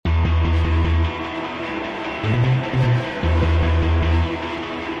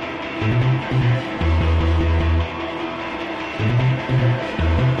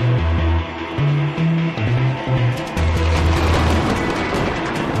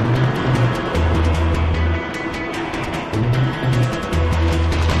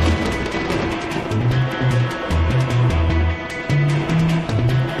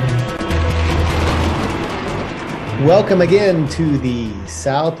Welcome again to the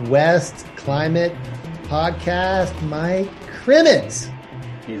Southwest Climate Podcast. Mike Crimmins.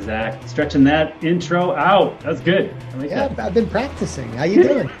 Hey, Zach, stretching that intro out. That's good. I like that. I've been practicing. How you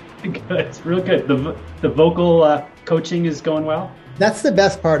doing? Good. It's real good. The vocal coaching is going well. That's the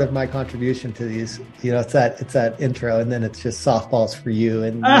best part of my contribution to these. You know, it's that intro, and then it's just softballs for you.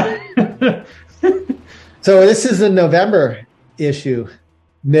 And so this is a November issue.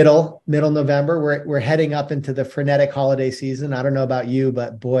 Middle November, we're heading up into the frenetic holiday season. I don't know about you,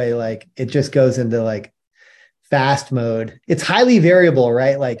 but boy, like it just goes into like fast mode. It's highly variable,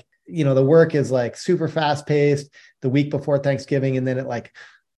 right? Like, you know, the work is like super fast paced the week before Thanksgiving, and then it like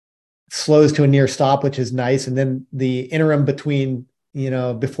slows to a near stop, which is nice. And then the interim between, you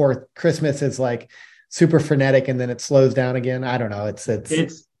know, before Christmas is like super frenetic, and then it slows down again. I don't know.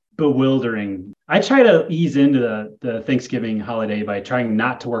 It's bewildering. I try to ease into the Thanksgiving holiday by trying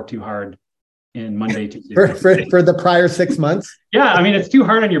not to work too hard in Monday, Tuesday. for the prior 6 months. Yeah. I mean, it's too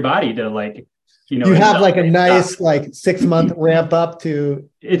hard on your body to like, you know, you have like a nice like 6 month ramp up to.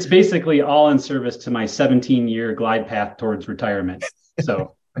 It's basically all in service to my 17-year glide path towards retirement.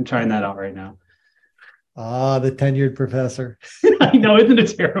 So I'm trying that out right now. The tenured professor. I know, isn't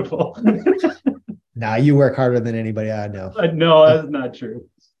it terrible? Nah, you work harder than anybody I know. No, that's not true.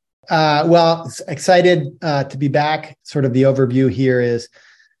 Well, excited to be back. Sort of the overview here is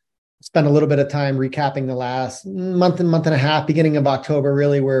spend a little bit of time recapping the last month and a half, beginning of October,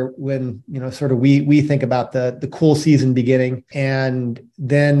 really, when, you know, sort of we think about the cool season beginning, and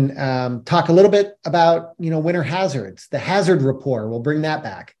then talk a little bit about, you know, winter hazards, the hazard report. We'll bring that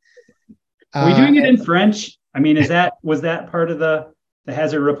back. Are we doing it in French? I mean, was that part of the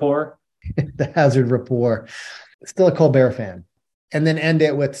hazard report? The hazard report. Still a Colbert fan. And then end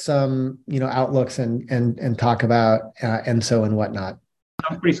it with some, you know, outlooks and talk about ENSO and whatnot.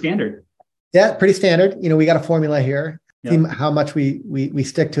 Sounds pretty standard. Yeah, pretty standard. You know, we got a formula here. Yep. See how much we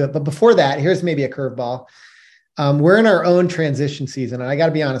stick to it. But before that, here's maybe a curveball. We're in our own transition season, and I got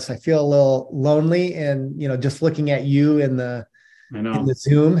to be honest, I feel a little lonely. And you know, just looking at you in the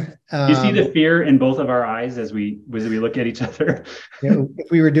Zoom, you see the fear in both of our eyes as we look at each other. You know,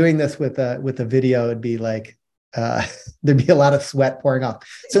 if we were doing this with a video, it'd be like. There'd be a lot of sweat pouring off.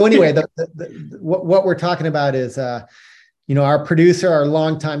 So anyway, what we're talking about is, you know, our producer, our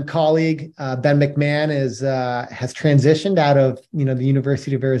longtime colleague, Ben McMahon has transitioned out of, you know, the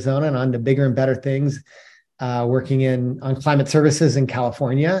University of Arizona and on to bigger and better things, working on climate services in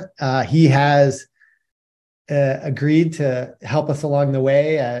California. He has agreed to help us along the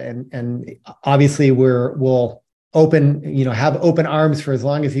way. And obviously we'll have open arms for as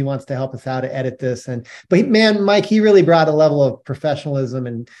long as he wants to help us out to edit this. But man, Mike, he really brought a level of professionalism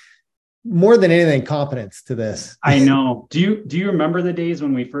and more than anything, competence to this. I know. Do you remember the days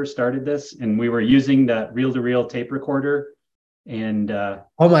when we first started this and we were using the reel-to-reel tape recorder and oh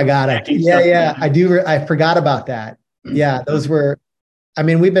my God. I do. I forgot about that. Yeah. Those were, I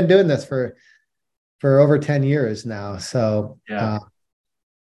mean, we've been doing this for over 10 years now. So, yeah.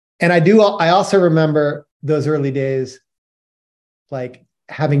 And I also remember those early days, like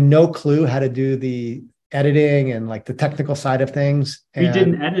having no clue how to do the editing and like the technical side of things. We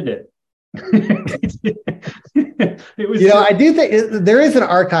didn't edit it. It was, you know, I do think there is an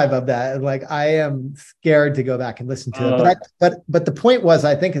archive of that. Like I am scared to go back and listen to it. But the point was,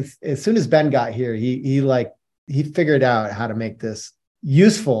 I think as soon as Ben got here, he figured out how to make this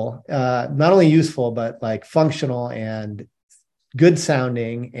useful, not only useful, but like functional and good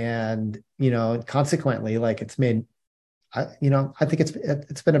sounding, and you know, consequently, like it's made, I think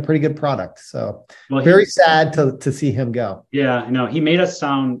it's been a pretty good product. So very sad to see him go. Yeah, no, he made us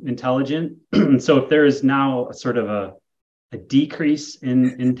sound intelligent. So if there is now a sort of a decrease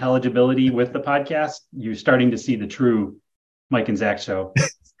in intelligibility with the podcast, you're starting to see the true Mike and Zach show.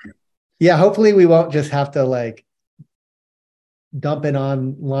 Yeah, hopefully we won't just have to like dump it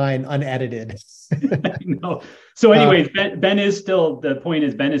online unedited. I know. So anyways, Ben is still, the point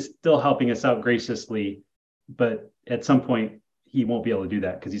is Ben is still helping us out graciously, but at some point he won't be able to do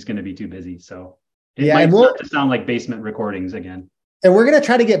that because he's going to be too busy. So it might start to sound like basement recordings again. And we're going to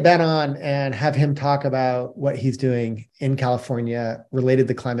try to get Ben on and have him talk about what he's doing in California related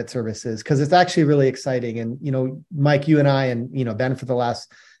to climate services, because it's actually really exciting. And, you know, Mike, you and I, and, you know, Ben for the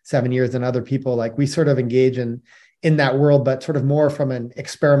last 7 years and other people, like we sort of engage in in that world, but sort of more from an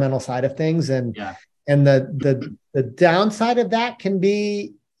experimental side of things. And the downside of that can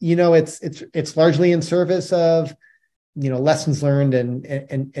be, it's largely in service of, lessons learned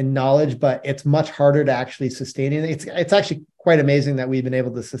and knowledge, but it's much harder to actually sustain it. It's actually quite amazing that we've been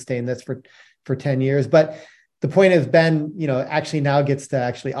able to sustain this for 10 years. But the point is, Ben, actually now gets to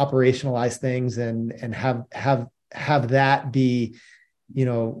actually operationalize things and have that be,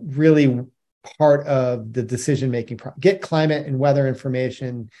 really part of the decision-making process. Get climate and weather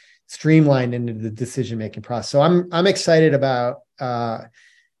information streamlined into the decision-making process. So I'm excited about the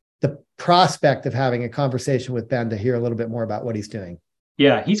prospect of having a conversation with Ben to hear a little bit more about what he's doing.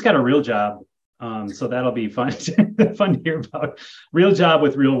 Yeah, he's got a real job. So that'll be fun to hear about. Real job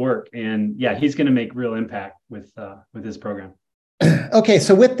with real work. And yeah, he's going to make real impact with his program. Okay.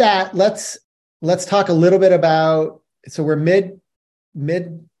 So with that, let's talk a little bit about, so we're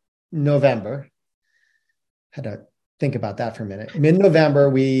mid-November. Had to think about that for a minute.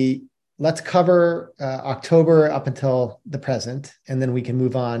 Mid-November, let's cover October up until the present, and then we can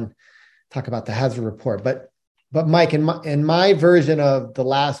move on, talk about the hazard report. But Mike, in my version of the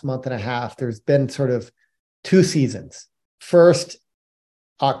last month and a half, there's been sort of two seasons. First,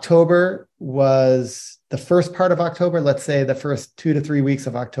 October was the first part of October. Let's say the first 2 to 3 weeks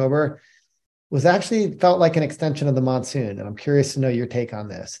of October was actually felt like an extension of the monsoon. And I'm curious to know your take on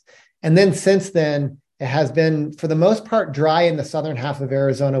this. And then since then, it has been, for the most part, dry in the southern half of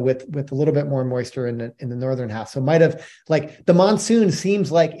Arizona with a little bit more moisture in the northern half. So might have, like, the monsoon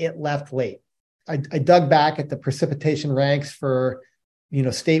seems like it left late. I dug back at the precipitation ranks for,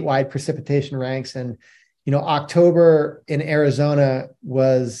 statewide precipitation ranks. And, October in Arizona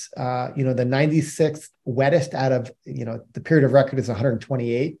was, the 96th wettest out of, the period of record is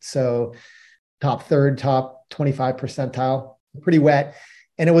 128. So top 25 percentile, pretty wet.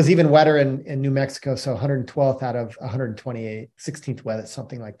 And it was even wetter in New Mexico. So 112th out of 128, 16th wettest,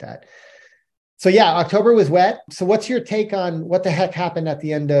 something like that. So yeah, October was wet. So what's your take on what the heck happened at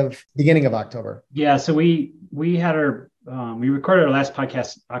the beginning of October? Yeah. So we had we recorded our last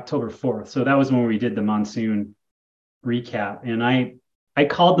podcast October 4th. So that was when we did the monsoon recap. And I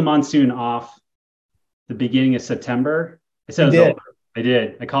called the monsoon off the beginning of September. I said it was over. I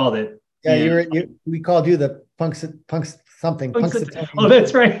did. I called it. Yeah, we called you the punks something. Oh,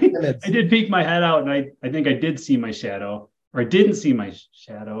 that's right. I did peek my head out, and I think I did see my shadow, or I didn't see my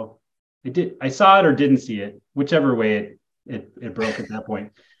shadow. I saw it or didn't see it, whichever way it broke at that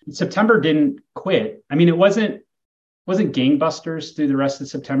point. September didn't quit. I mean, it wasn't gangbusters through the rest of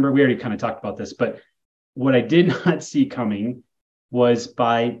September. We already kind of talked about this, but what I did not see coming was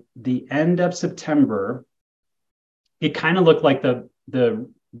by the end of September, it kind of looked like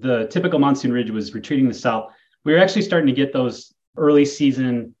the typical monsoon ridge was retreating to the south. We were actually starting to get those early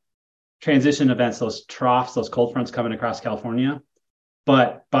season transition events, those troughs, those cold fronts coming across California.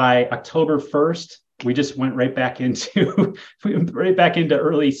 But by October 1st, we just went right back into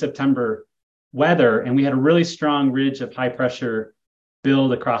early September weather. And we had a really strong ridge of high pressure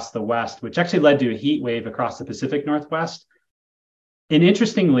build across the west, which actually led to a heat wave across the Pacific Northwest. And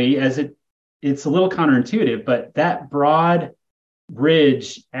interestingly, it's a little counterintuitive, but that broad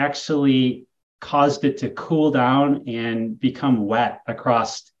ridge actually caused it to cool down and become wet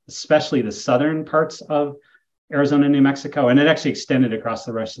across especially the southern parts of Arizona and New Mexico, and it actually extended across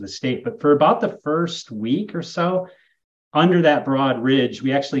the rest of the state. But for about the first week or so, under that broad ridge,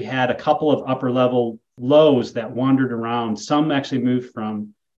 we actually had a couple of upper level lows that wandered around. Some actually moved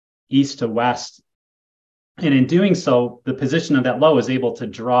from east to west. And in doing so, the position of that low was able to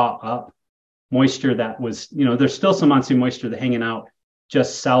draw up moisture that was, there's still some monsoon moisture hanging out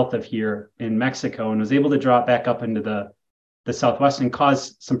just south of here in Mexico, and was able to draw it back up into the southwest and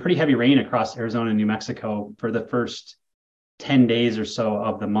cause some pretty heavy rain across Arizona and New Mexico for the first 10 days or so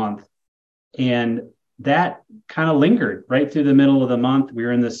of the month. And that kind of lingered right through the middle of the month. We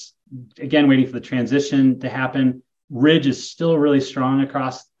were in this, again, waiting for the transition to happen. Ridge is still really strong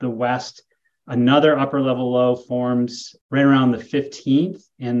across the west. Another upper level low forms right around the 15th.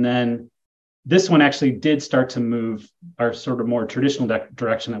 And then this one actually did start to move our sort of more traditional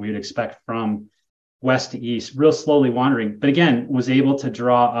direction that we would expect from west to east, real slowly wandering, but again, was able to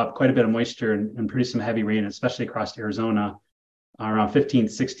draw up quite a bit of moisture and produce some heavy rain, especially across Arizona around 15th,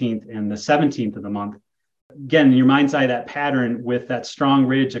 16th, and the 17th of the month. Again, in your mind's eye, that pattern with that strong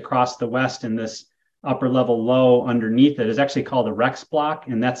ridge across the west and this upper level low underneath it is actually called a Rex block.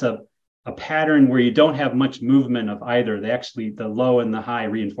 And that's a pattern where you don't have much movement of either. The low and the high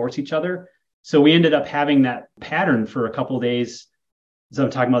reinforce each other. So we ended up having that pattern for a couple of days. So I'm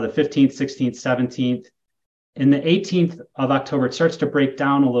talking about the 15th, 16th, 17th. in the 18th of October, it starts to break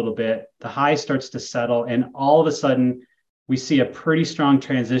down a little bit. The high starts to settle, and all of a sudden, we see a pretty strong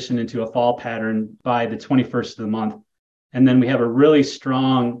transition into a fall pattern by the 21st of the month. And then we have a really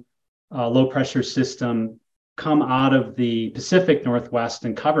strong low pressure system come out of the Pacific Northwest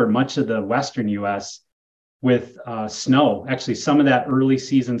and cover much of the western US with snow, actually some of that early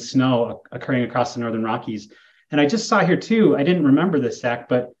season snow occurring across the Northern Rockies. And I just saw here too, I didn't remember this, Zach,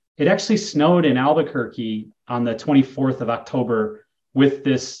 but it actually snowed in Albuquerque on the 24th of October with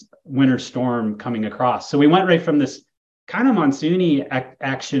this winter storm coming across. So we went right from this kind of monsoony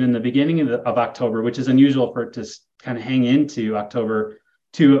action in the beginning of October, which is unusual for it to kind of hang into October,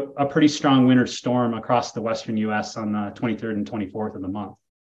 to a pretty strong winter storm across the western US on the 23rd and 24th of the month.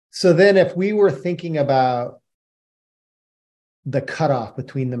 So then if we were thinking about the cutoff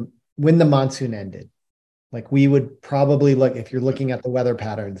between when the monsoon ended, like we would probably look, if you're looking at the weather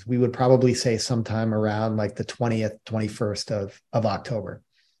patterns, we would probably say sometime around like the 20th, 21st of October.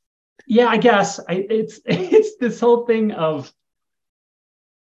 Yeah, I guess it's this whole thing of,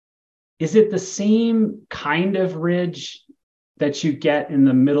 is it the same kind of ridge that you get in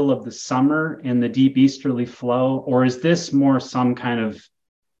the middle of the summer in the deep easterly flow, or is this more some kind of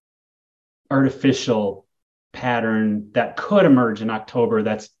artificial pattern that could emerge in October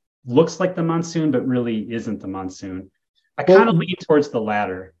that's looks like the monsoon, but really isn't the monsoon? I kind of lean towards the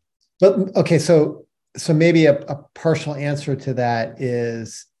latter. But okay, so maybe a partial answer to that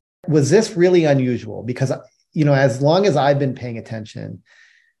is, was this really unusual? Because, as long as I've been paying attention,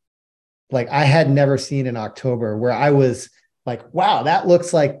 like I had never seen in October where I was like, wow, that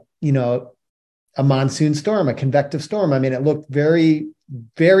looks like, a monsoon storm, a convective storm. I mean, it looked very,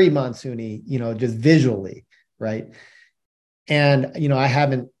 very monsoony, just visually, right? And,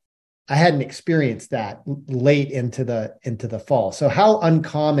 I hadn't experienced that late into the fall. So how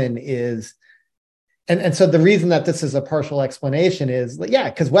uncommon is, and so the reason that this is a partial explanation is,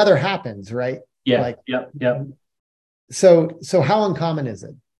 because weather happens, right? Yeah. Yep. So how uncommon is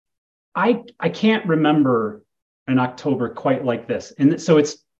it? I can't remember an October quite like this. And so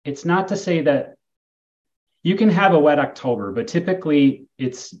it's not to say that you can have a wet October, but typically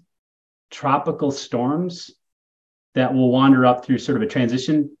it's tropical storms that will wander up through sort of a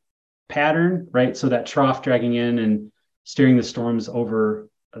transition pattern, right? So that trough dragging in and steering the storms over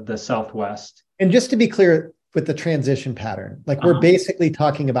the Southwest. And just to be clear with the transition pattern, like we're basically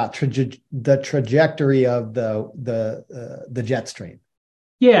talking about the trajectory of the jet stream.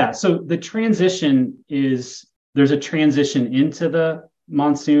 Yeah. So the transition is, there's a transition into the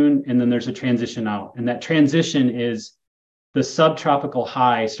monsoon and then there's a transition out. And that transition is the subtropical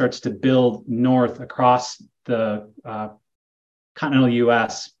high starts to build north across the continental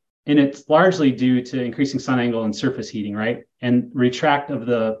US. And it's largely due to increasing sun angle and surface heating, right? And retract of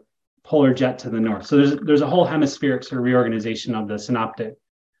the polar jet to the north. So there's a whole hemispheric sort of reorganization of the synoptic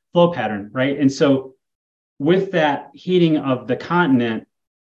flow pattern, right? And so with that heating of the continent,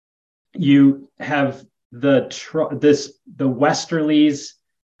 you have the westerlies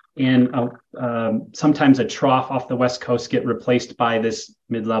and sometimes a trough off the west coast get replaced by this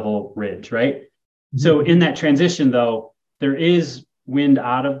mid-level ridge, right? Mm-hmm. So in that transition, though, there is wind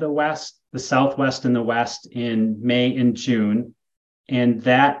out of the west, the southwest and the west in May and June, and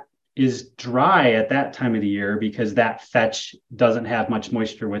that is dry at that time of the year because that fetch doesn't have much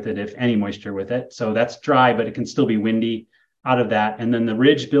moisture with it, if any moisture with it. So that's dry, but it can still be windy out of that. And then the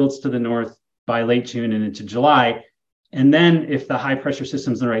ridge builds to the north by late June and into July. And then if the high pressure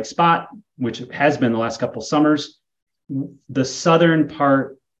system's in the right spot, which has been the last couple summers, the southern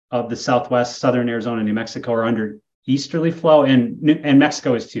part of the Southwest, southern Arizona, New Mexico are under easterly flow, and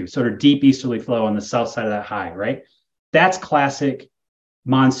Mexico is too, sort of deep easterly flow on the south side of that high, right? That's classic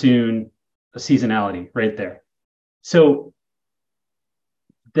monsoon seasonality right there. So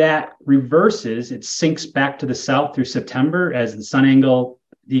that reverses, it sinks back to the south through September as the sun angle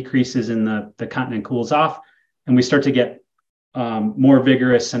decreases and the continent cools off, and we start to get more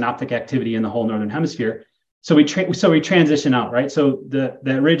vigorous synoptic activity in the whole northern hemisphere. So we transition out, right? So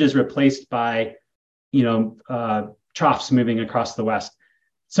that ridge is replaced by troughs moving across the west.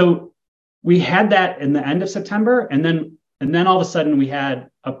 So we had that in the end of September, and then all of a sudden we had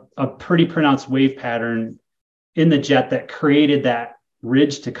a pretty pronounced wave pattern in the jet that created that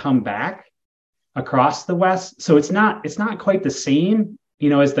ridge to come back across the west. So it's not quite the same,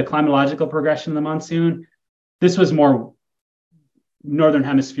 as the climatological progression of the monsoon. This was more northern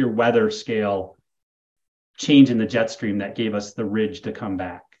hemisphere weather scale change in the jet stream that gave us the ridge to come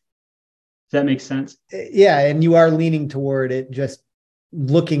back. Does that make sense? Yeah, and you are leaning toward it just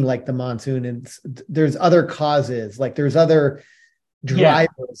looking like the monsoon, and there's other causes, like there's other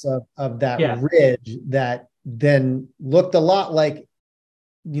drivers of that ridge that then looked a lot like,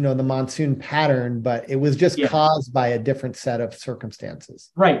 the monsoon pattern, but it was just caused by a different set of circumstances.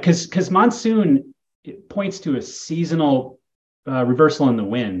 Right. Because monsoon, it points to a seasonal reversal in the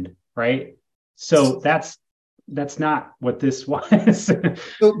wind, right? So that's not what this was.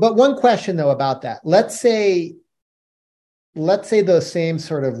 But one question though about that, let's say those same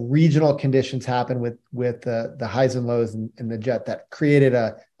sort of regional conditions happen with the highs and lows in the jet that created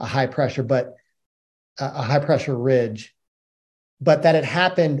a high pressure, but a high pressure ridge, but that it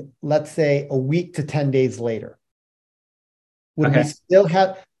happened, let's say, a week to 10 days later. Would we still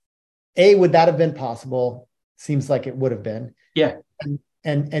have, would that have been possible? Seems like it would have been. Yeah.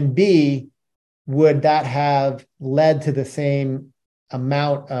 And B, would that have led to the same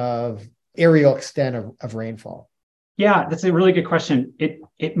amount of aerial extent of rainfall? Yeah, that's a really good question.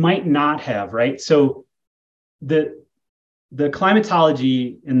 It might not have, right? So the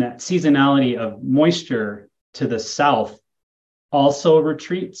climatology and that seasonality of moisture to the south also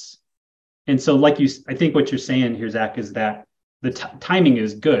retreats. And so I think what you're saying here, Zach, is that the timing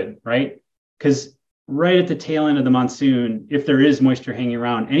is good, right? Because right at the tail end of the monsoon, if there is moisture hanging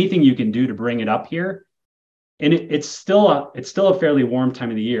around, anything you can do to bring it up here, and it's still a fairly warm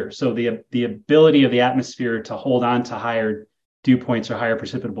time of the year. So the ability of the atmosphere to hold on to higher dew points or higher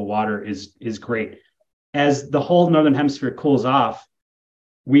precipitable water is great. As the whole northern hemisphere cools off,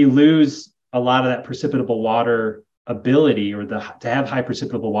 we lose a lot of that precipitable water ability, or to have high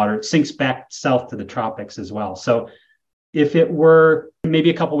precipitable water. It sinks back south to the tropics as well. So if it were maybe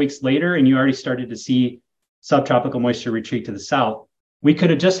a couple of weeks later and you already started to see subtropical moisture retreat to the south, we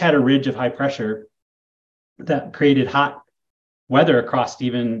could have just had a ridge of high pressure that created hot weather across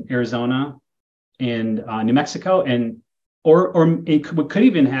even Arizona and New Mexico, or it could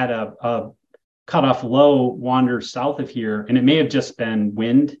even had a cutoff low wander south of here, and it may have just been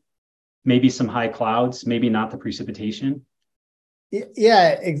wind, maybe some high clouds, maybe not the precipitation.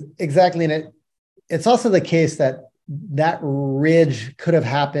 Yeah, exactly. And it's also the case that ridge could have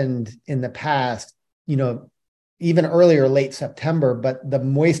happened in the past, even earlier, late September, but the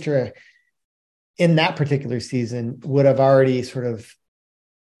moisture in that particular season would have already sort of,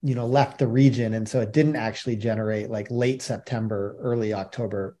 left the region. And so it didn't actually generate like late September, early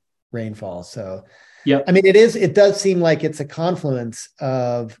October rainfall. So, yeah, I mean, it does seem like it's a confluence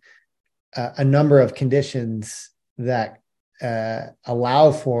of a number of conditions that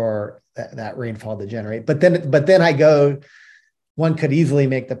allow for that rainfall to generate. But then one could easily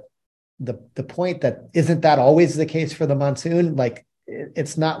make the point that isn't that always the case for the monsoon? Like,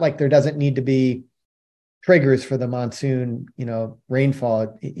 it's not like there doesn't need to be triggers for the monsoon,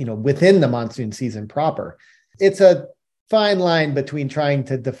 rainfall, within the monsoon season proper. It's a fine line between trying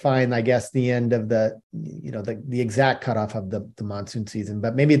to define, I guess, the end of the exact cutoff of the monsoon season.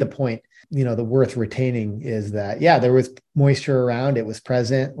 But maybe the point, the worth retaining is that, there was moisture around, it was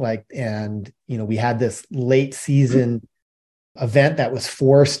present, and we had this late season event that was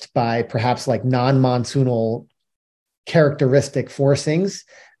forced by perhaps like non-monsoonal characteristic forcings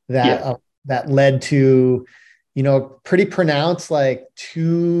that led to, pretty pronounced, like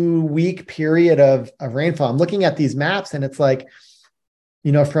 2-week period of rainfall. I'm looking at these maps and it's like,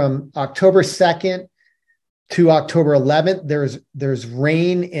 from October 2nd to October 11th, there's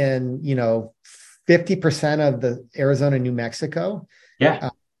rain in, 50% of the Arizona, New Mexico. Yeah.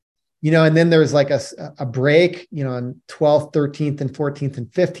 And then there's like a break, on 12th, 13th, and 14th and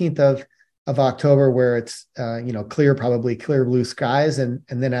 15th of October, where it's probably clear blue skies, and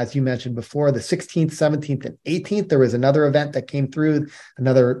then, as you mentioned before, the 16th, 17th, and 18th, there was another event that came through,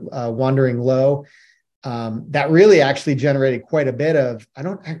 another wandering low that really actually generated quite a bit of, I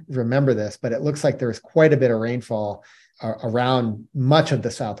don't remember this, but it looks like there was quite a bit of rainfall around much of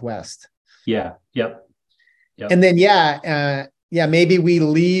the Southwest. Yeah. Yep. And then maybe we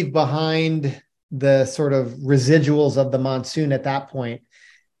leave behind the sort of residuals of the monsoon at that point,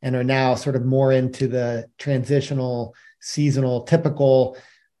 and are now sort of more into the transitional, seasonal, typical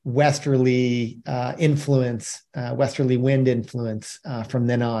westerly influence, westerly wind influence from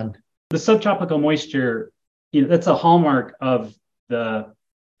then on. The subtropical moisture, that's a hallmark of the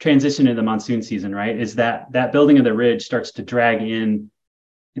transition into the monsoon season, right? Is that building of the ridge starts to drag in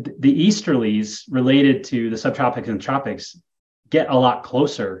the easterlies related to the subtropics and tropics, get a lot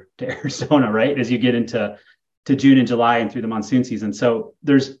closer to Arizona, right? As you get into June and July and through the monsoon season. So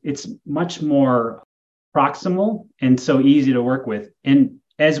it's much more proximal and so easy to work with. And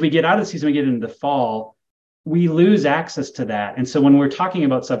as we get out of the season, we get into the fall, we lose access to that. And so when we're talking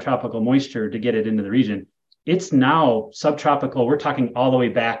about subtropical moisture to get it into the region, it's now subtropical. We're talking all the way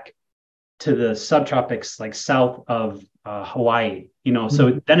back to the subtropics, like south of Hawaii,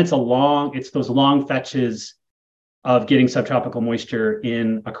 so then it's those long fetches of getting subtropical moisture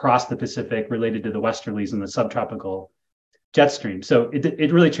in across the Pacific related to the westerlies and the subtropical jet stream. So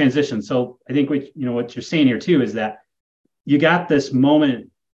it really transitions. So I think what you're saying here too is that you got this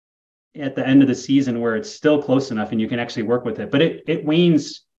moment at the end of the season where it's still close enough and you can actually work with it, but it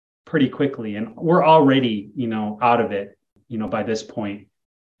wanes pretty quickly, and we're already out of it by this point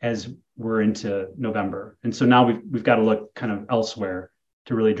as we're into November. And so now we've got to look kind of elsewhere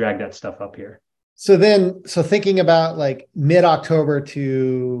to really drag that stuff up here. So thinking about like mid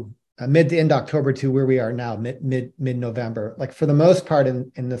to end October to where we are now, mid November, like for the most part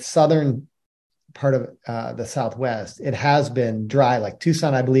in the southern part of the Southwest, it has been dry. Like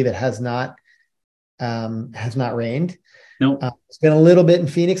Tucson, I believe it has not rained. No, it's been a little bit in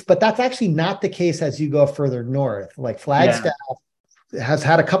Phoenix, but that's actually not the case as you go further north. Like Flagstaff has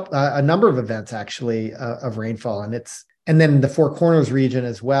had a number of events actually of rainfall, and then the Four Corners region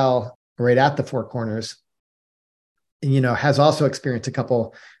as well, right at the Four Corners, has also experienced a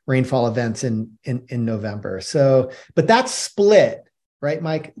couple rainfall events in November. So, but that's split, right,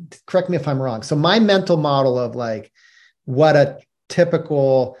 Mike? Correct me if I'm wrong. So my mental model of like what a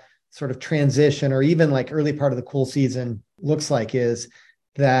typical sort of transition or even like early part of the cool season looks like is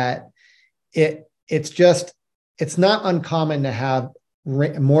that it's not uncommon to have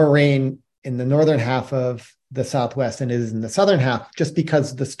more rain in the northern half of the Southwest than it is in the southern half, just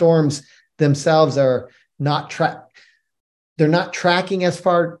because the storms themselves are they're not tracking as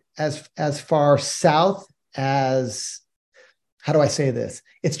far south as, how do I say this?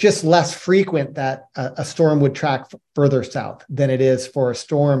 It's just less frequent that a storm would track further south than it is for a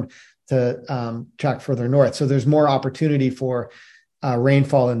storm to track further north. So there's more opportunity for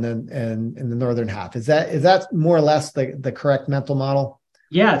rainfall in the northern half. Is that more or less the correct mental model?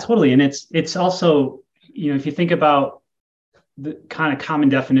 Yeah, totally. And it's also, if you think about the kind of common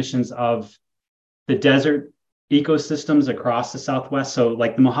definitions of the desert ecosystems across the Southwest. So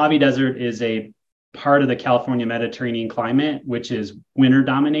like the Mojave Desert is a part of the California Mediterranean climate, which is winter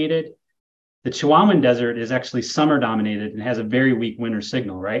dominated. The Chihuahuan Desert is actually summer dominated and has a very weak winter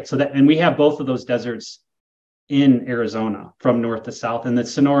signal, right? And we have both of those deserts in Arizona from north to south, and the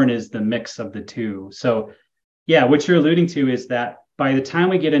Sonoran is the mix of the two. So yeah, what you're alluding to is that by the time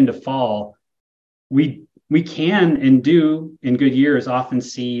we get into fall, we can and do in good years often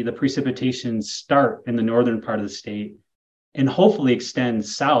see the precipitation start in the northern part of the state and hopefully extend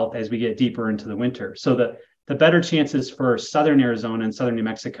south as we get deeper into the winter. So the better chances for southern Arizona and southern New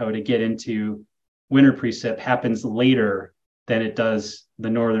Mexico to get into winter precip happens later than it does the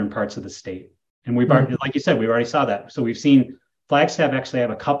northern parts of the state. And we've already, like you said, we've already saw that. So we've seen Flagstaff actually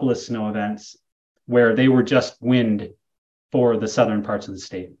have a couple of snow events where they were just wind for the southern parts of the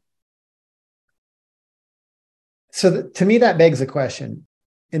state. So to me, that begs a question.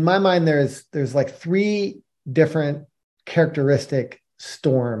 In my mind, there's like three different characteristic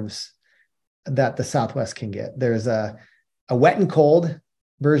storms that the Southwest can get. There's a wet and cold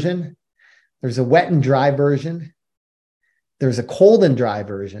version. There's a wet and dry version. There's a cold and dry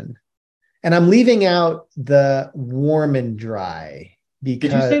version. And I'm leaving out the warm and dry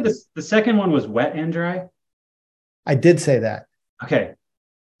because... Did you say the second one was wet and dry? I did say that. Okay.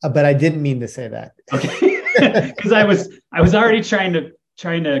 But I didn't mean to say that. Okay. Because I was already trying to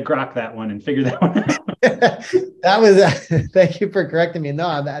grok that one and figure that one out. That was thank you for correcting me.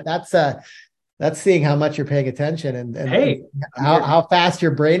 No, that's seeing how much you're paying attention and hey, how fast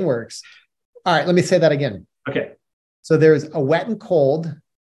your brain works. All right, let me say that again. Okay. So there's a wet and cold.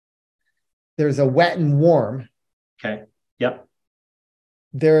 There's a wet and warm. Okay. Yep.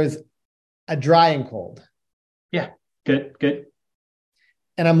 There's a dry and cold. Yeah. Good.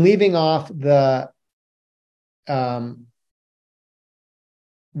 And I'm leaving off the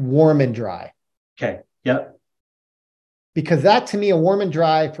warm and dry. Okay. Yep. Because that to me, a warm and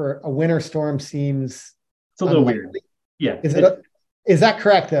dry for a winter storm seems it's a little weird. Yeah. Is that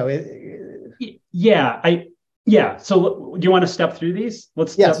correct though? Yeah. So do you want to step through these? We'll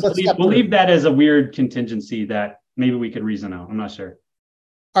leave that as a weird contingency that maybe we could reason out. I'm not sure.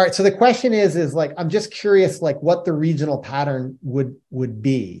 All right. So the question is like, I'm just curious, like what the regional pattern would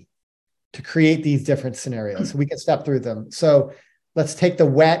be to create these different scenarios. So we can step through them. So let's take the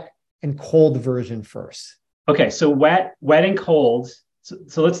wet and cold version first. Okay. So wet and cold.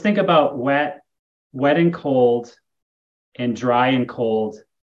 So let's think about wet and cold and dry and cold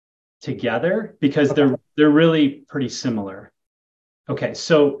together because they're really pretty similar. Okay.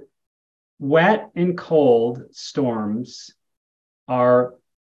 So wet and cold storms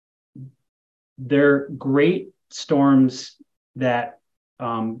they're great storms that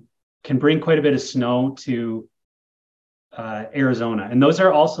can bring quite a bit of snow to Arizona. And those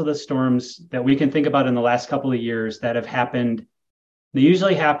are also the storms that we can think about in the last couple of years that have happened. They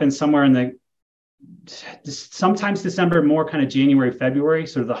usually happen somewhere in sometimes December, more kind of January, February,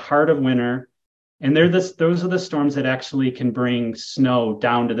 sort of the heart of winter. And those are the storms that actually can bring snow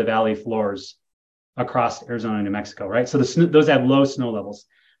down to the valley floors across Arizona and New Mexico, right? So those have low snow levels.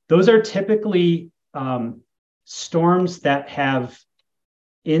 Those are typically storms that have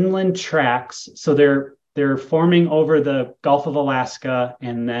inland tracks. So they're forming over the Gulf of Alaska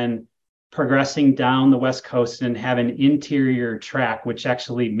and then progressing down the West Coast and have an interior track, which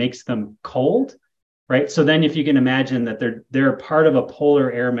actually makes them cold, right? So then if you can imagine that they're part of a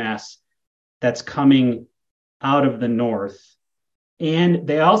polar air mass that's coming out of the north. And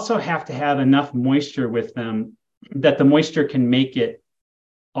they also have to have enough moisture with them that the moisture can make it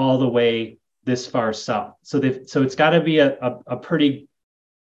all the way this far south. So it's got to be a pretty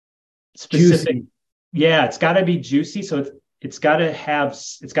specific, juicy. Yeah, it's got to be juicy. So it's got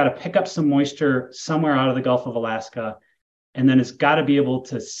to pick up some moisture somewhere out of the Gulf of Alaska, and then it's got to be able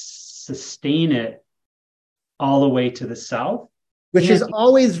to sustain it all the way to the south. Which is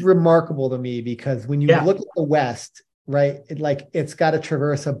always remarkable to me, because when you look at the West, right, it's got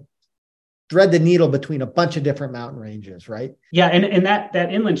to thread the needle between a bunch of different mountain ranges, right? Yeah, and that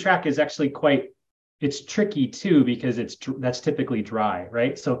inland track is actually it's tricky too, because that's typically dry,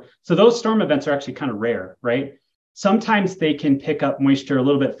 right? So those storm events are actually kind of rare, right? Sometimes they can pick up moisture a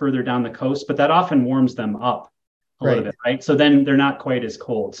little bit further down the coast, but that often warms them up a little bit, right? So then they're not quite as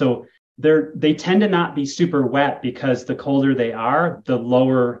cold. So they tend to not be super wet, because the colder they are, the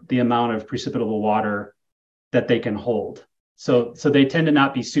lower the amount of precipitable water that they can hold. So they tend to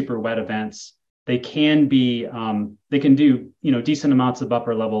not be super wet events. They can be, they can do, decent amounts of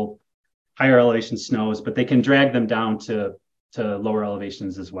upper level, higher elevation snows, but they can drag them down to lower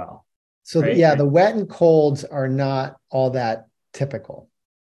elevations as well. So right? The wet and colds are not all that typical.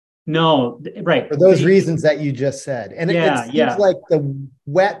 No, right. For those reasons that you just said. And it seems like the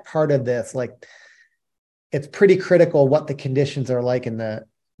wet part of this, like, it's pretty critical what the conditions are like in the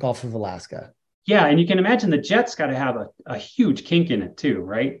Gulf of Alaska. Yeah, and you can imagine the jet's got to have a huge kink in it too,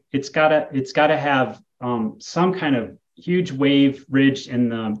 right? It's got to have some kind of huge wave ridge in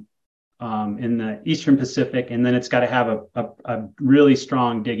the Eastern Pacific, and then it's got to have a really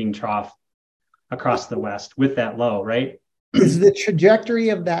strong digging trough across the West with that low, right? Is the trajectory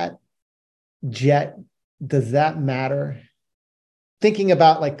of that jet, does that matter? Thinking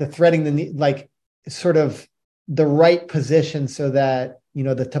about like the threading sort of the right position so that,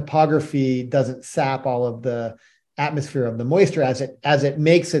 the topography doesn't sap all of the atmosphere of the moisture as it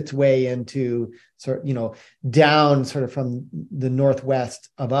makes its way into down sort of from the northwest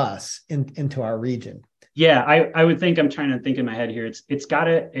of us into our region. Yeah, I would think, I'm trying to think in my head here.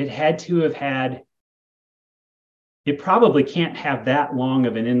 It probably can't have that long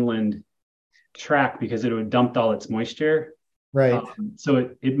of an inland track, because it would dump all its moisture. Right. So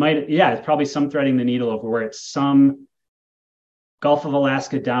it might, it's probably some threading the needle over where it's some Gulf of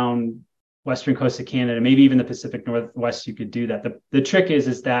Alaska down western coast of Canada, maybe even the Pacific Northwest. You could do that. The trick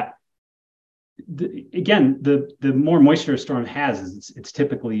is that the more moisture a storm has, is it's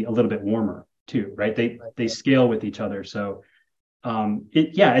typically a little bit warmer too, right? They scale with each other. So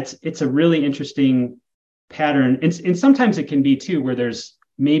it's a really interesting pattern. And sometimes it can be too, where there's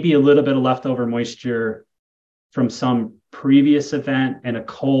maybe a little bit of leftover moisture from some previous event, and a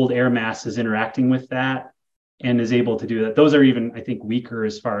cold air mass is interacting with that and is able to do that. Those are even, I think, weaker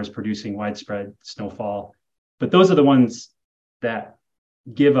as far as producing widespread snowfall. But those are the ones that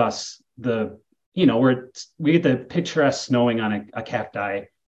give us where we get the picturesque snowing on a cacti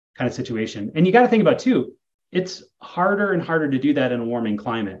kind of situation. And you got to think about too, it's harder and harder to do that in a warming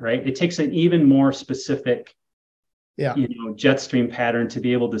climate, right? It takes an even more specific, jet stream pattern to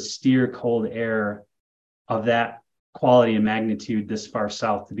be able to steer cold air of that quality and magnitude this far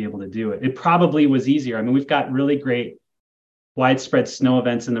south to be able to do it. It probably was easier. I mean, we've got really great widespread snow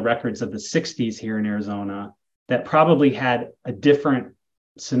events in the records of the 60s here in Arizona that probably had a different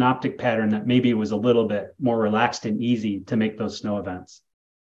synoptic pattern that maybe was a little bit more relaxed and easy to make those snow events.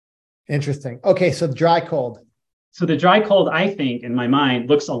 Interesting. Okay, so dry cold. So the dry cold, I think, in my mind,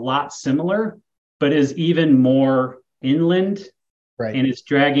 looks a lot similar, but is even more inland. Right. And it's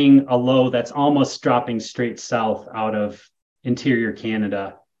dragging a low that's almost dropping straight south out of interior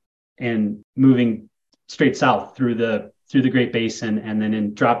Canada and moving straight south through the Great Basin, and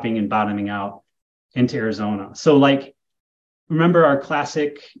then dropping and bottoming out into Arizona. So remember our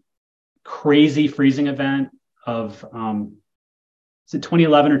classic crazy freezing event of, is it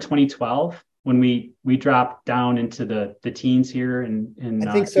 2011 or 2012? when we drop down into the teens here. And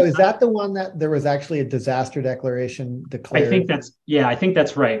I think so. Is that the one that there was actually a disaster declaration declared? I think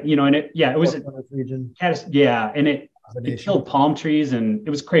that's right. And it was region. Yeah, and it killed palm trees, and it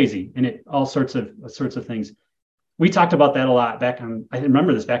was crazy, and all sorts of things. We talked about that a lot I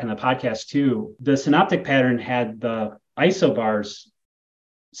remember this back in the podcast too. The synoptic pattern had the isobars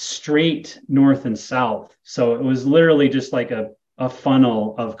straight north and south. So it was literally just like a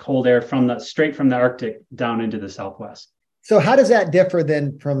funnel of cold air straight from the Arctic down into the Southwest. So how does that differ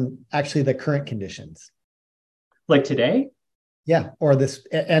then from actually the current conditions? Like today? Yeah, or this,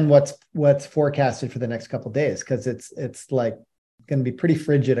 and what's forecasted for the next couple of days, because it's like going to be pretty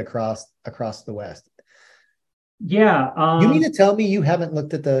frigid across the West. Yeah. You mean to tell me you haven't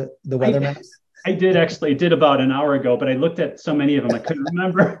looked at the weather maps? I did about an hour ago, but I looked at so many of them I couldn't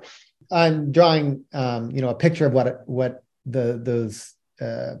remember. I'm drawing a picture of what those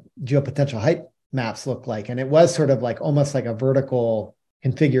geopotential height maps look like, and it was sort of like almost like a vertical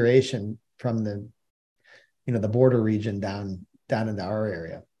configuration from the the border region down into our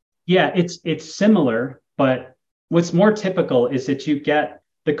area. Yeah, it's similar, but what's more typical is that you get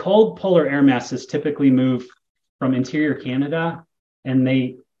the cold polar air masses typically move from interior Canada, and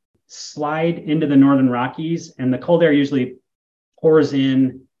they slide into the Northern Rockies, and the cold air usually pours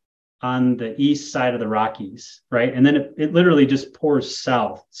in on the east side of the Rockies, right? And then it literally just pours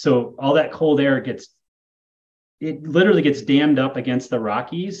south. So all that cold air literally gets dammed up against the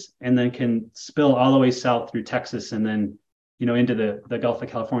Rockies, and then can spill all the way south through Texas, and then into the Gulf of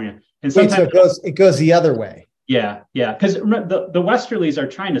California. And sometimes it goes the other way. Yeah, because the westerlies are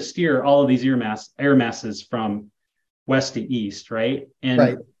trying to steer all of these air masses from west to east, right?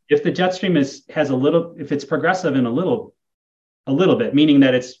 And if the jet stream if it's progressive in a little bit, meaning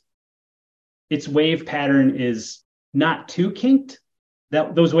that its wave pattern is not too kinked,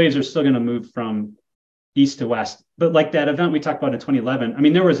 that those waves are still going to move from east to west. But like that event we talked about in 2011, I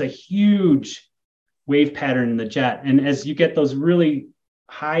mean, there was a huge wave pattern in the jet, and as you get those really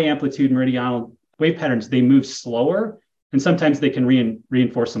high amplitude meridional wave patterns, they move slower, and sometimes they can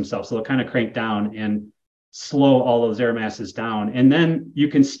reinforce themselves. So they'll kind of crank down and slow all those air masses down. And then you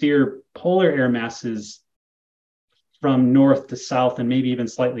can steer polar air masses from north to south, and maybe even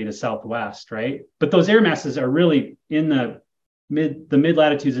slightly to southwest, right? But those air masses are really in the mid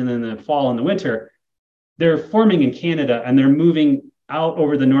latitudes, and in the fall and the winter, they're forming in Canada, and they're moving out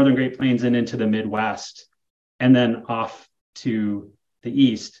over the northern Great Plains and into the Midwest, and then off to the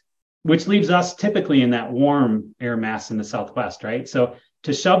east, which leaves us typically in that warm air mass in the Southwest, right? So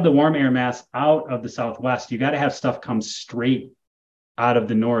to shove the warm air mass out of the Southwest, you got to have stuff come straight out of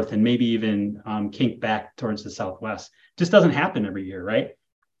the north, and maybe even kink back towards the Southwest. Just doesn't happen every year, right?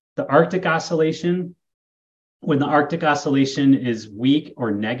 The Arctic oscillation, when the Arctic oscillation is weak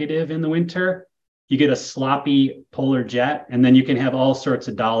or negative in the winter, you get a sloppy polar jet, and then you can have all sorts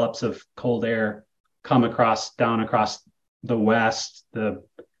of dollops of cold air come down across the West, the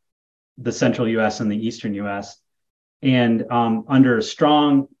central US and the eastern US. And under a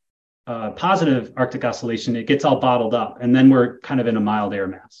strong positive Arctic oscillation, it gets all bottled up, and then we're kind of in a mild air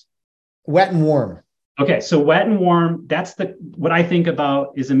mass. Wet and warm. Okay, so wet and warm, that's what I think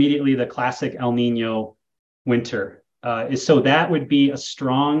about is immediately the classic El Nino winter. So that would be a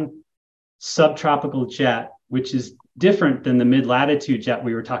strong subtropical jet, which is different than the mid-latitude jet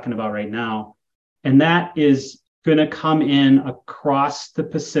we were talking about right now. And that is going to come in across the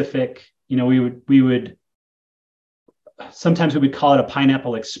Pacific. We would sometimes we would call it a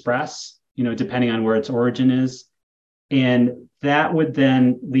pineapple express, depending on where its origin is. And that would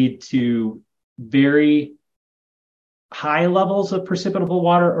then lead to very high levels of precipitable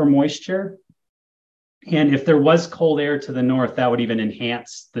water or moisture. And if there was cold air to the north, that would even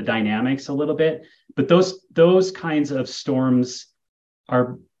enhance the dynamics a little bit. But those kinds of storms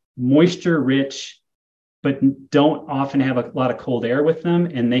are moisture rich, but don't often have a lot of cold air with them.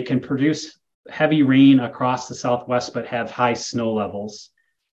 And they can produce heavy rain across the Southwest, but have high snow levels.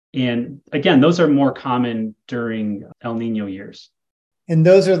 And again, those are more common during El Nino years. And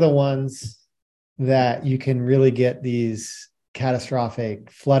those are the ones that you can really get these catastrophic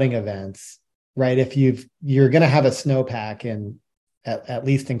flooding events, right? If you're going to have a snowpack at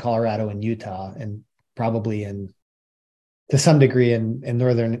least in Colorado and Utah, and probably to some degree in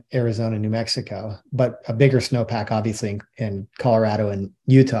northern Arizona, New Mexico, but a bigger snowpack obviously in Colorado and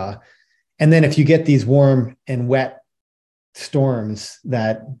Utah. And then if you get these warm and wet storms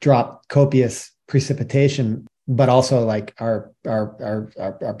that drop copious precipitation, but also like are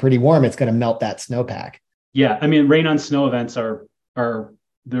pretty warm, it's going to melt that snowpack. Yeah, I mean, rain on snow events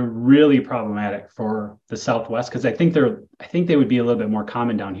they're really problematic for the Southwest, because I think they would be a little bit more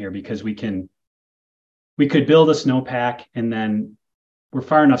common down here, because we can we could build a snowpack, and then we're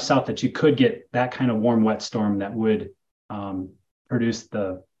far enough south that you could get that kind of warm, wet storm that would produce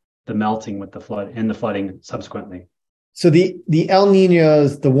the melting with the flood and the flooding subsequently. So the El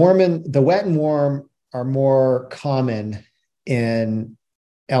Niños, the wet and warm are more common in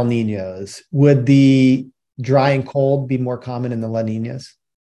El Niños. Would the dry and cold be more common in the La Niñas?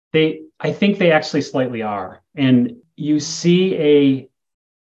 I think they actually slightly are. And you see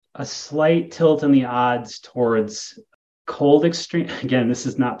a slight tilt in the odds towards cold extreme. Again, this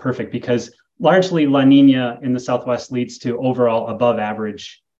is not perfect because largely La Nina in the Southwest leads to overall above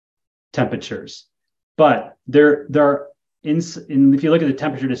average temperatures. But there are, if you look at the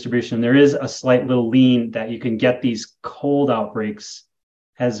temperature distribution, there is a slight little lean that you can get these cold outbreaks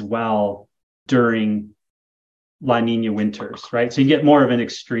as well during La Nina winters, right? So you get more of an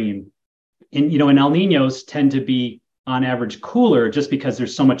extreme. And El Ninos tend to be on average cooler just because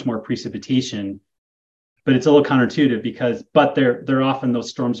there's so much more precipitation. But it's a little counterintuitive but they're often, those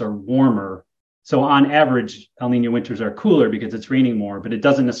storms are warmer. So on average, El Nino winters are cooler because it's raining more, but it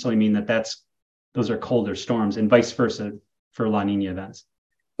doesn't necessarily mean that those are colder storms, and vice versa for La Nina events.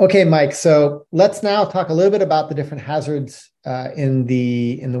 Okay, Mike. So let's now talk a little bit about the different hazards in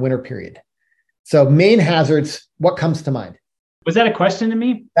the winter period. So main hazards, what comes to mind? Was that a question to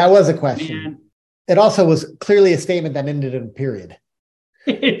me? That was a question. Man. It also was clearly a statement that ended in a period.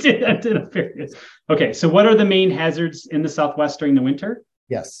 It did end in a period. Okay, so what are the main hazards in the Southwest during the winter?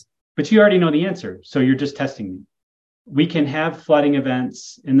 Yes. But you already know the answer, so you're just testing me. We can have flooding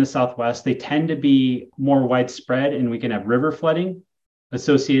events in the Southwest. They tend to be more widespread, and we can have river flooding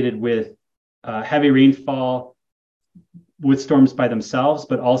associated with heavy rainfall with storms by themselves,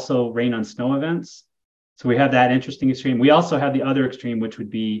 but also rain on snow events. So we have that interesting extreme. We also have the other extreme, which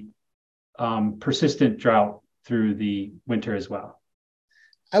would be persistent drought through the winter as well.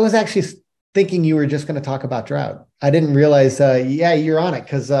 I was actually thinking you were just going to talk about drought. I didn't realize, you're on it,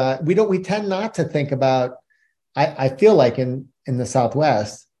 because we tend not to think about, I feel like in the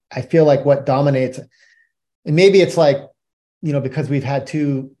Southwest, I feel like what dominates, and maybe it's like, because we've had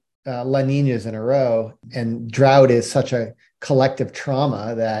two La Ninas in a row, and drought is such a collective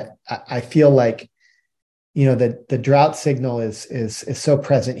trauma that I feel like, the drought signal is so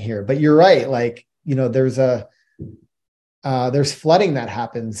present here. But you're right, like, there's flooding that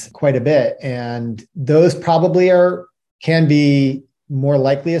happens quite a bit, and those probably can be more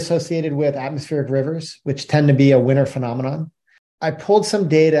likely associated with atmospheric rivers, which tend to be a winter phenomenon. I pulled some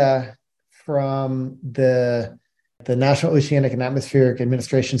data from the National Oceanic and Atmospheric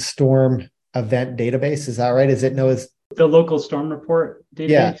Administration Storm Event Database. Is that right? Is it known as the local storm report database?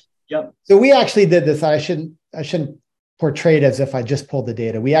 Yeah. Yep. So we actually did this. I shouldn't portray it as if I just pulled the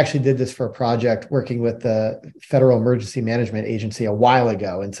data. We actually did this for a project working with the Federal Emergency Management Agency a while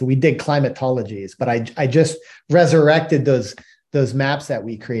ago. And so we did climatologies, but I just resurrected those maps that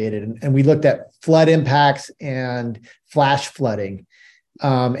we created. And we looked at flood impacts and flash flooding.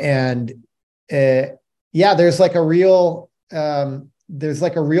 There's like a real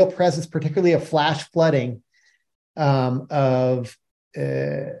presence, particularly of flash flooding of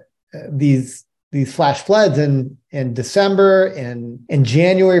these flash floods in December and in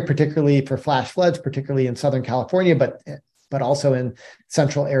January, particularly for flash floods, particularly in Southern California, but also in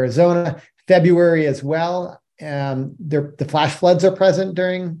central Arizona. February as well. The flash floods are present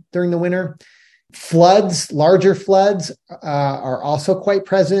during the winter. Floods, larger floods, are also quite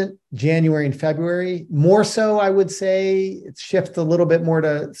present January and February. More so, I would say, it shifts a little bit more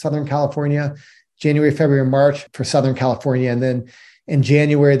to Southern California, January, February, March for Southern California. And then in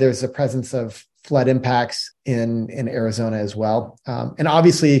January, there's the presence of flood impacts in Arizona as well. And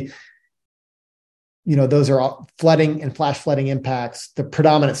obviously, those are all flooding and flash flooding impacts. The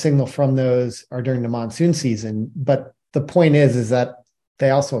predominant signal from those are during the monsoon season. But the point is that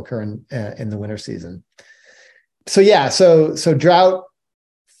they also occur in the winter season. So drought,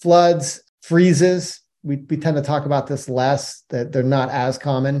 floods, freezes, we tend to talk about this less, that they're not as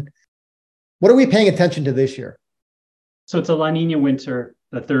common. What are we paying attention to this year? So it's a La Nina winter,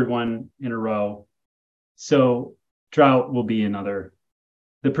 the third one in a row. So drought will be another.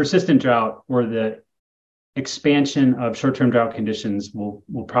 The persistent drought, or the expansion of short-term drought conditions, will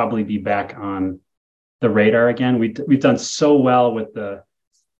probably be back on the radar again. We've done so well with the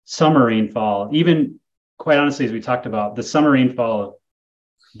summer rainfall. Even, quite honestly, as we talked about, the summer rainfall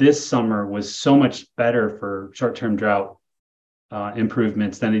this summer was so much better for short-term drought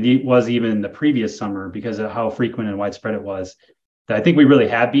improvements than it was even the previous summer, because of how frequent and widespread it was. I think we really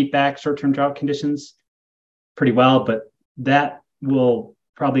have beat back short-term drought conditions pretty well, but that will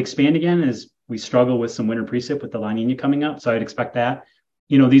probably expand again as we struggle with some winter precip with the La Nina coming up. So I'd expect that.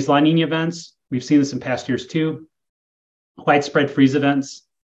 These La Nina events, We've seen this in past years too. Widespread freeze events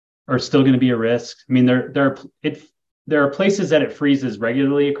are still going to be a risk. I mean, there are places that it freezes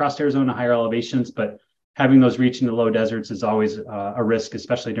regularly across Arizona, higher elevations, but having those reach into low deserts is always a risk,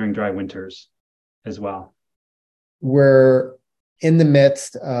 especially during dry winters as well. We're in the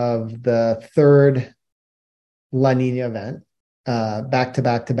midst of the third La Nina event, back to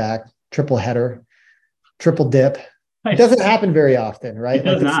back to back, triple header, triple dip. It doesn't happen very often, right? It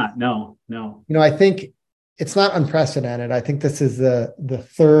does not. No. I think it's not unprecedented. I think this is the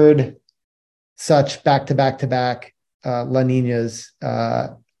third such back to back to back La Ninas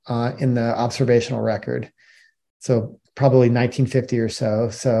in the observational record. So probably 1950 or so.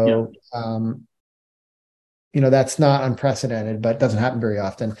 So, that's not unprecedented, but it doesn't happen very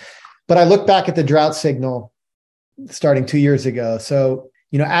often. But I look back at the drought signal starting 2 years ago. So,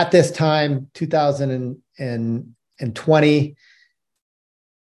 at this time, 2020,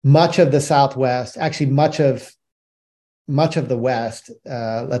 much of the Southwest, actually much of the West,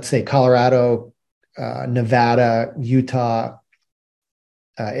 let's say Colorado, Nevada, Utah,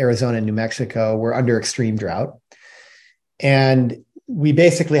 Arizona, and New Mexico were under extreme drought. And we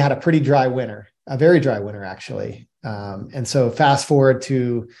basically had a pretty dry winter, a very dry winter, actually. And so fast forward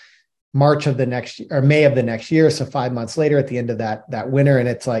to March of the next year, or May of the next year. So 5 months later at the end of that winter. And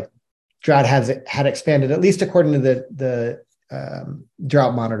it's like drought had expanded, at least according to the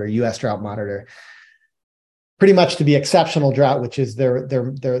drought monitor, US drought monitor, pretty much to be exceptional drought, which is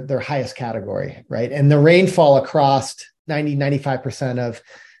their highest category, right? And the rainfall across 95% of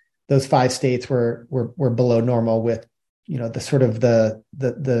those 5 states were below normal, with the sort of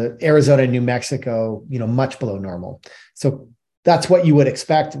the Arizona and New Mexico, much below normal. So that's what you would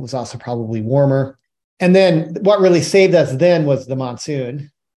expect. It was also probably warmer. And then what really saved us then was the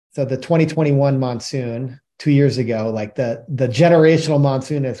monsoon. So the 2021 monsoon 2 years ago, like the generational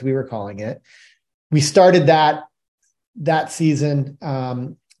monsoon, as we were calling it, we started that season,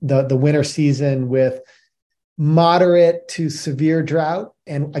 the winter season, with moderate to severe drought.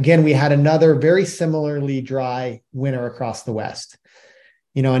 And again, we had another very similarly dry winter across the West.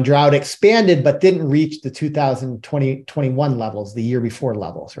 And drought expanded, but didn't reach the 2021 levels, the year before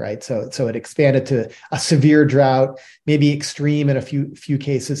levels, right? So it expanded to a severe drought, maybe extreme in a few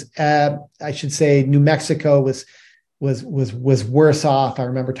cases. I should say New Mexico was worse off. I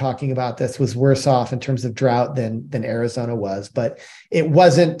remember talking about this, was worse off in terms of drought than Arizona was, but it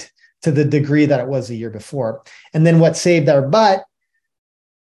wasn't to the degree that it was the year before. And then what saved our butt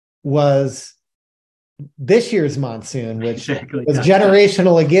was this year's monsoon, which was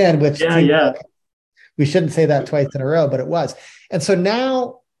generational again, which we shouldn't say that twice in a row, but it was. And so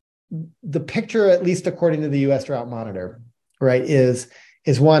now the picture, at least according to the US Drought Monitor, right, is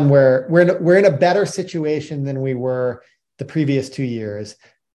one where we're in a better situation than we were the previous 2 years.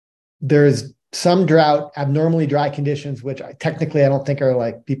 There's some drought, abnormally dry conditions, which technically I don't think are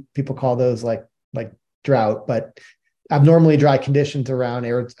like people call those like drought, but abnormally dry conditions around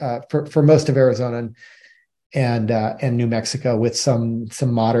for most of Arizona and New Mexico, with some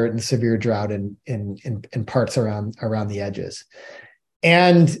moderate and severe drought in parts around the edges.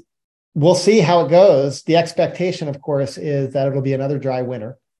 And we'll see how it goes. The expectation, of course, is that it'll be another dry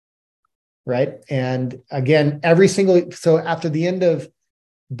winter, right? And again, so after the end of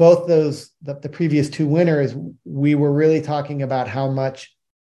both those, the previous 2 winters, we were really talking about how much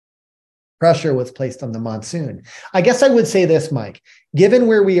pressure was placed on the monsoon. I guess I would say this, Mike, given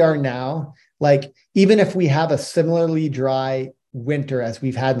where we are now, like even if we have a similarly dry winter as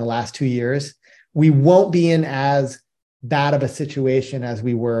we've had in the last 2 years, we won't be in as bad of a situation as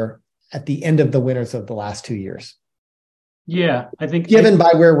we were at the end of the winters of the last 2 years. Yeah, I think given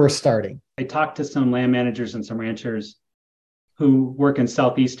by where we're starting. I talked to some land managers and some ranchers who work in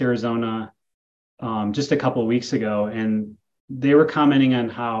Southeast Arizona just a couple of weeks ago, and they were commenting on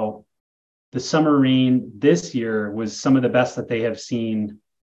how the summer rain this year was some of the best that they have seen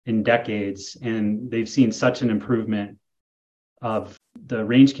in decades, and they've seen such an improvement of the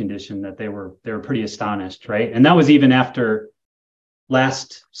range condition that they were pretty astonished, right? And that was even after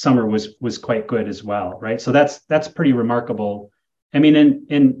last summer was quite good as well, right? So that's pretty remarkable. I mean,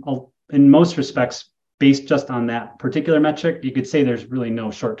 in most respects, based just on that particular metric, you could say there's really no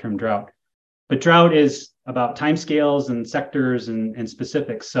short-term drought. But drought is about timescales and sectors and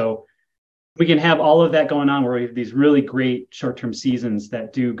specifics. So we can have all of that going on where we have these really great short-term seasons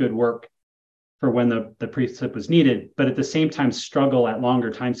that do good work for when the precip was needed, but at the same time struggle at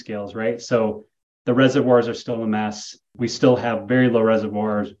longer timescales, right? So the reservoirs are still a mess. We still have very low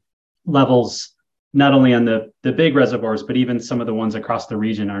reservoir levels, not only on the big reservoirs, but even some of the ones across the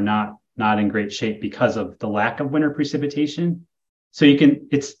region are not in great shape because of the lack of winter precipitation. So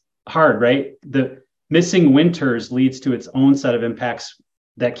hard, right? The missing winters leads to its own set of impacts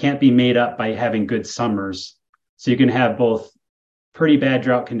that can't be made up by having good summers. So you can have both pretty bad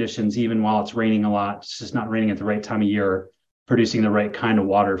drought conditions, even while it's raining a lot. It's just not raining at the right time of year, producing the right kind of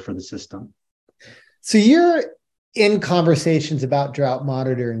water for the system. So you're in conversations about drought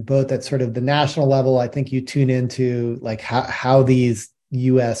monitoring, both at sort of the national level. I think you tune into like how these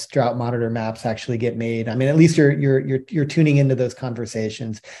U.S. drought monitor maps actually get made. I mean, at least you're tuning into those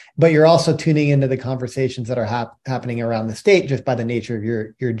conversations, but you're also tuning into the conversations that are happening around the state just by the nature of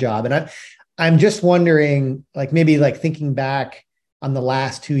your job. And I'm just wondering, like maybe like thinking back on the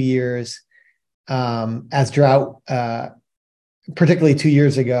last 2 years as drought. Particularly 2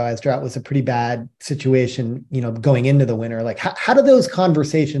 years ago, as drought was a pretty bad situation, going into the winter. Like, how do those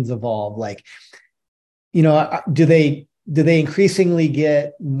conversations evolve? Like, do they increasingly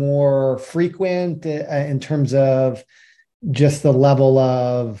get more frequent in terms of just the level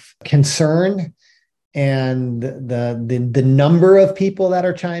of concern and the number of people that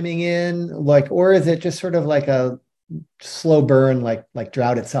are chiming in? Like, or is it just sort of like a slow burn, like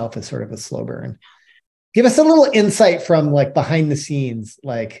drought itself is sort of a slow burn? Give us a little insight from like behind the scenes,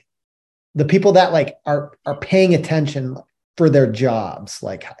 like the people that like are paying attention for their jobs.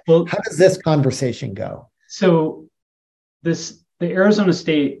 Like, how does this conversation go? So the Arizona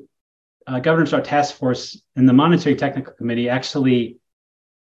State Governor's Drought Task Force and the Monetary Technical Committee actually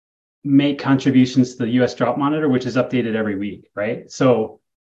make contributions to the U.S. Drought Monitor, which is updated every week, right? So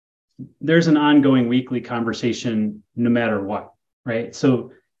there's an ongoing weekly conversation no matter what, right?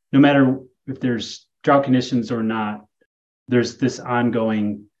 So no matter if there's drought conditions or not, there's this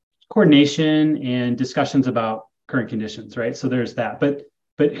ongoing coordination and discussions about current conditions, right? So there's that. But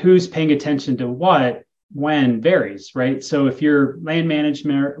who's paying attention to what, when varies, right? So if you're land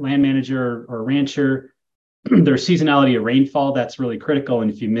manager or rancher, there's seasonality of rainfall that's really critical. And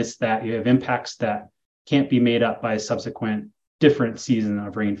if you miss that, you have impacts that can't be made up by a subsequent different season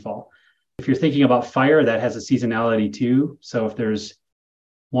of rainfall. If you're thinking about fire, that has a seasonality too. So if there's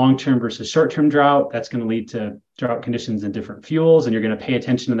long-term versus short-term drought, that's going to lead to drought conditions in different fuels, and you're going to pay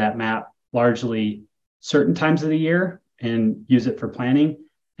attention to that map largely certain times of the year and use it for planning.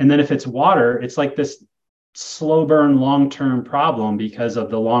 And then if it's water, it's like this slow burn long-term problem because of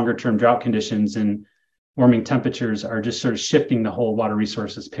the longer-term drought conditions, and warming temperatures are just sort of shifting the whole water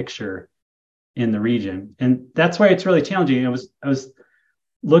resources picture in the region. And that's why it's really challenging. I was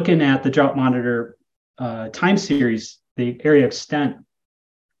looking at the Drought Monitor time series, the area extent.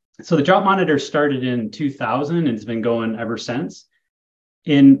 So the Drought Monitor started in 2000 and it's been going ever since.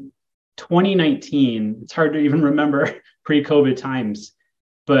 In 2019, it's hard to even remember pre-COVID times,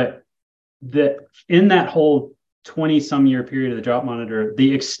 but in that whole 20-some year period of the Drought Monitor,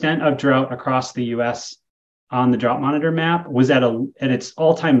 the extent of drought across the U.S. on the Drought Monitor map was at its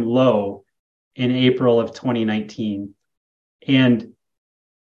all-time low in April of 2019. And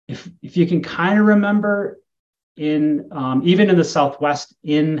if you can kind of remember, in even in the Southwest,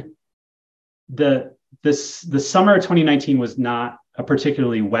 in the summer of 2019 was not a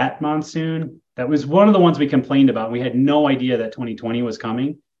particularly wet monsoon. That was one of the ones we complained about. We had no idea that 2020 was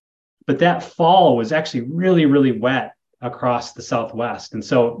coming, but that fall was actually really, really wet across the Southwest. And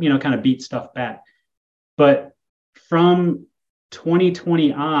so, kind of beat stuff back. But from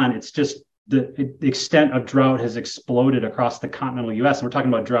 2020 on, it's just the extent of drought has exploded across the continental U.S. And we're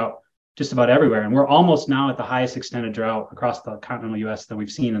talking about drought just about everywhere. And we're almost now at the highest extent of drought across the continental U.S. that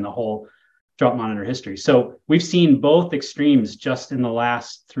we've seen in the whole Drought Monitor history. So we've seen both extremes just in the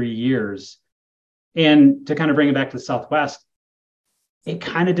last 3 years. And to kind of bring it back to the Southwest, it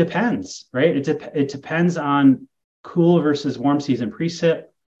kind of depends, right? It depends on cool versus warm season precip,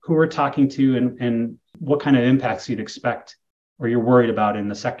 who we're talking to, and what kind of impacts you'd expect or you're worried about in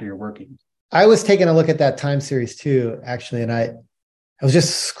the sector you're working. I was taking a look at that time series too, actually, and I was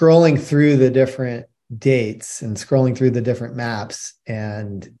just scrolling through the different dates and scrolling through the different maps.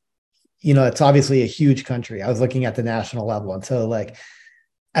 And, it's obviously a huge country. I was looking at the national level. And so like,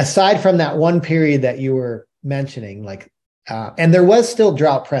 aside from that one period that you were mentioning, like, and there was still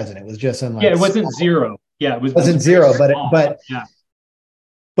drought present. It was just in like, it wasn't zero. Yeah, it wasn't zero,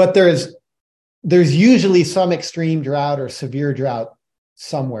 but there's usually some extreme drought or severe drought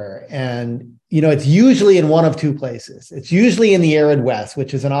somewhere. And, it's usually in one of two places. It's usually in the arid West,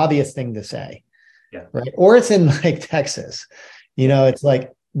 which is an obvious thing to say. Yeah. Right. Or it's in like Texas. It's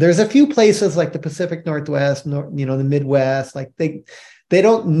like, there's a few places like the Pacific Northwest, the Midwest, like they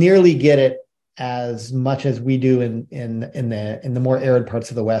don't nearly get it as much as we do in the more arid parts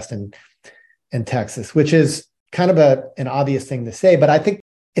of the West and Texas, which is kind of an obvious thing to say. But I think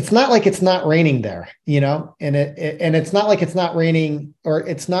it's not like it's not raining there, and it's not like it's not raining, or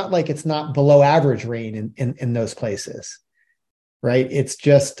it's not like it's not below average rain in those places, right? It's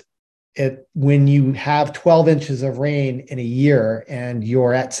just when you have 12 inches of rain in a year and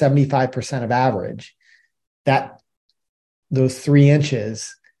you're at 75% of average, that those 3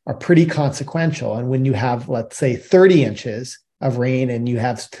 inches are pretty consequential. And when you have, let's say, 30 inches of rain and you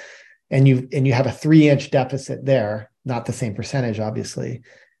have a 3-inch deficit there, not the same percentage, obviously,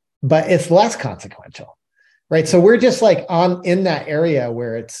 but it's less consequential, right? So we're just like in that area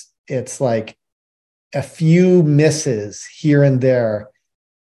where it's like a few misses here and there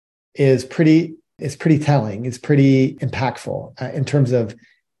is pretty telling. It's pretty impactful in terms of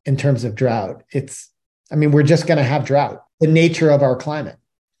drought. We're just going to have drought, the nature of our climate.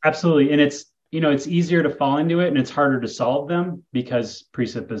 Absolutely. And it's easier to fall into it and it's harder to solve them because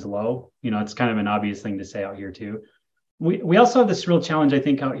precip is low. It's kind of an obvious thing to say out here too. We also have this real challenge, I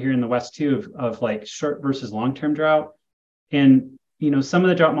think, out here in the West too, of like short versus long-term drought. And, some of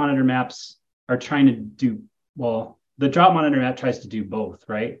the drought monitor maps are trying to do, well, the drought monitor map tries to do both,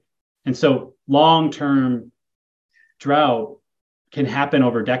 right? And so long-term drought can happen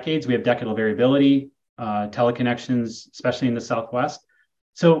over decades. We have decadal variability, teleconnections, especially in the Southwest.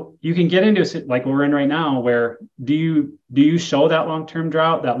 So you can get into like what we're in right now, where do you show that long-term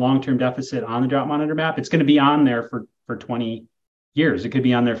drought, that long-term deficit on the drought monitor map? It's going to be on there for 20 years. It could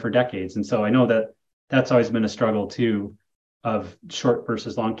be on there for decades. And so I know that that's always been a struggle too, of short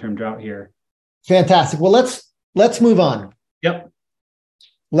versus long-term drought here. Fantastic. Well, let's move on. Yep.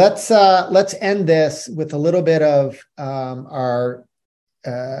 Let's end this with a little bit of our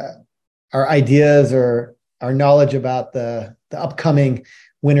ideas or our knowledge about the upcoming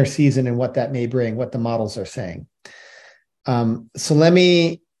winter season and what that may bring, what the models are saying. So let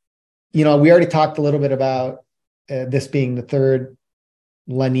me, we already talked a little bit about this being the third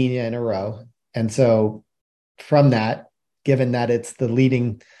La Nina in a row. And so from that, given that it's the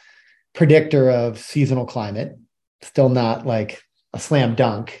leading predictor of seasonal climate, still not like a slam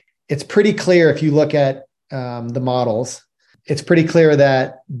dunk, it's pretty clear if you look at the models, it's pretty clear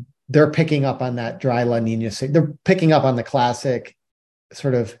that they're picking up on that dry La Nina. They're picking up on the classic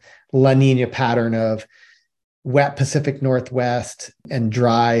sort of La Nina pattern of wet Pacific Northwest and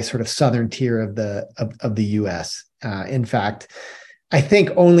dry sort of southern tier of the U.S. In fact, I think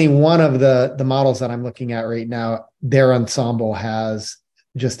only one of the models that I'm looking at right now, their ensemble has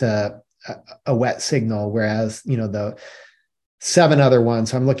just a wet signal, whereas the 7 other ones.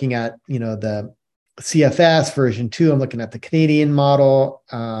 So I'm looking at the CFS version 2. I'm looking at the Canadian model,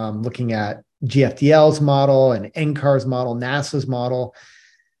 looking at GFDL's model and NCAR's model, NASA's model.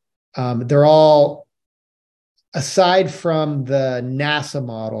 They're all, aside from the NASA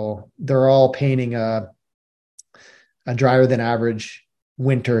model, they're all painting a drier than average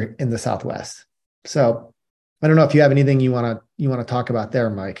winter in the Southwest. So I don't know if you have anything you want to talk about there,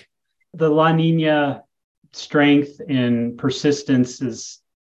 Mike. The La Nina strength and persistence is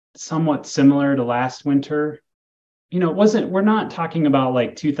somewhat similar to last winter. We're not talking about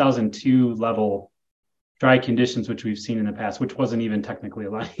like 2002 level dry conditions, which we've seen in the past, which wasn't even technically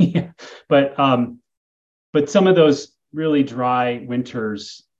a La Nina. But some of those really dry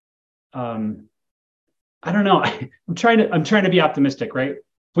winters, I don't know. I'm trying to be optimistic, right?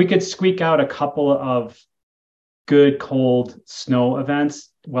 If we could squeak out a couple of good cold snow events,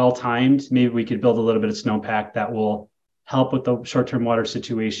 well timed, maybe we could build a little bit of snowpack that will help with the short-term water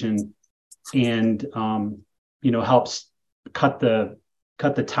situation and helps cut the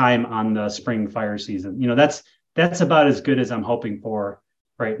time on the spring fire season. That's about as good as I'm hoping for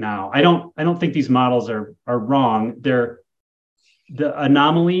right now. I don't think these models are wrong. They're the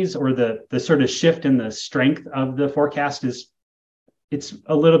anomalies or the sort of shift in the strength of the forecast it's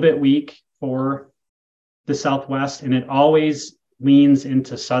a little bit weak for the Southwest, and it always leans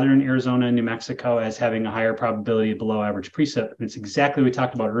into southern Arizona and New Mexico as having a higher probability of below average precip. And it's exactly what we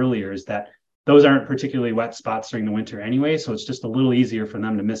talked about earlier, is that those aren't particularly wet spots during the winter anyway. So it's just a little easier for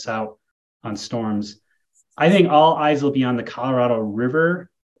them to miss out on storms. I think all eyes will be on the Colorado River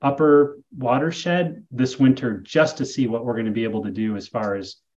upper watershed this winter, just to see what we're going to be able to do as far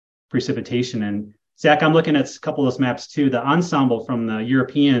as precipitation. And Zach, I'm looking at a couple of those maps too. The ensemble from the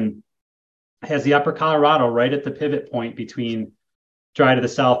European has the upper Colorado right at the pivot point between dry to the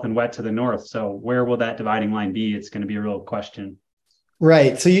south and wet to the north. So where will that dividing line be? It's going to be a real question.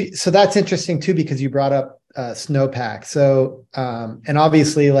 Right. So that's interesting too, because you brought up snowpack. So, and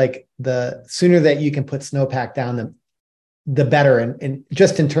obviously like the sooner that you can put snowpack down, the better. And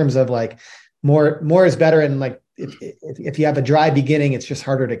just in terms of like more is better. And like if you have a dry beginning, it's just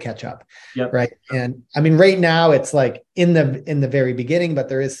harder to catch up. Yep. Right. And I mean, right now it's like in the very beginning, but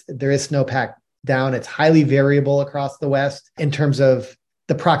there is snowpack down. It's highly variable across the West in terms of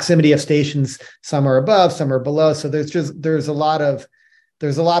the proximity of stations. Some are above, some are below. So there's a lot of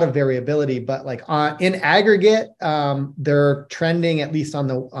variability, but like in aggregate, they're trending, at least on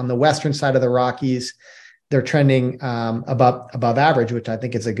the western side of the Rockies, they're trending above average, which I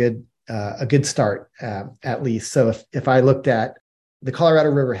think is a good start, at least. So if I looked at the Colorado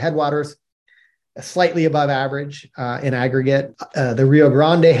River headwaters, slightly above average in aggregate. The Rio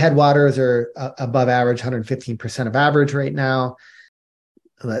Grande headwaters are above average, 115% of average right now.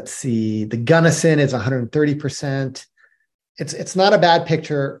 Let's see, the Gunnison is 130%. It's not a bad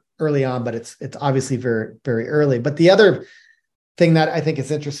picture early on, but it's obviously very, very early. But the other thing that I think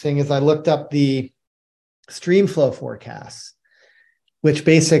is interesting is I looked up the stream flow forecasts, which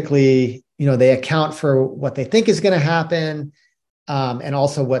basically, they account for what they think is going to happen, and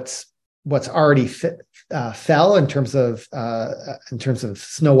also what's already fell in terms of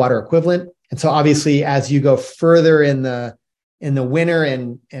snow water equivalent. And so obviously, as you go further in the winter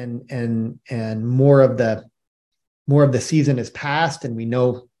and more of the season is past, and we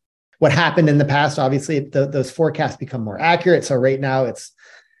know what happened in the past, obviously those forecasts become more accurate. So right now it's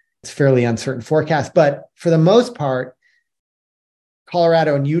fairly uncertain forecast, but for the most part,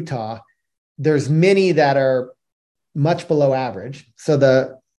 Colorado and Utah, there's many that are much below average. So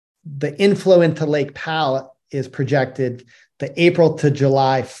the inflow into Lake Powell is projected, the April to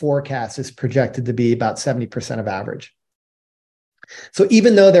July forecast is projected to be about 70% of average. So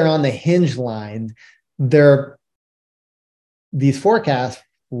even though they're on the hinge line, these forecasts,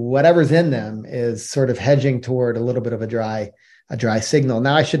 whatever's in them, is sort of hedging toward a little bit of a dry signal.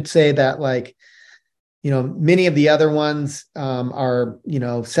 Now, I should say that, like, many of the other ones are,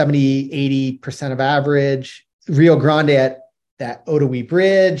 70, 80% of average. Rio Grande at that Ottawee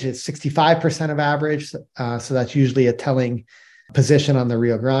Bridge is 65% of average. So that's usually a telling position on the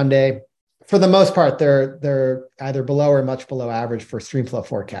Rio Grande. For the most part, they're either below or much below average for streamflow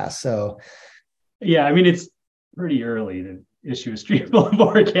forecasts. So, yeah, I mean, it's pretty early to issue a streamflow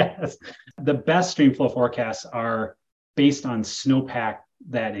forecast. The best streamflow forecasts are based on snowpack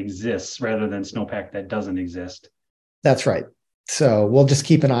that exists rather than snowpack that doesn't exist. That's right. So we'll just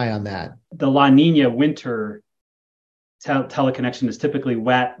keep an eye on that. The La Nina winter teleconnection is typically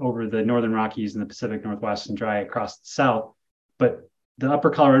wet over the northern Rockies and the Pacific Northwest and dry across the south, but the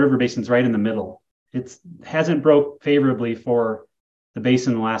upper Colorado River Basin is right in the middle. It hasn't broke favorably for the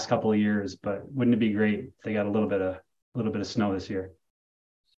basin the last couple of years, but wouldn't it be great if they got a little bit of snow this year?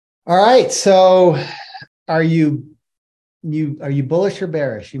 All right. So are you bullish or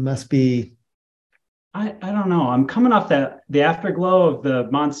bearish? You must be. I don't know. I'm coming off the afterglow of the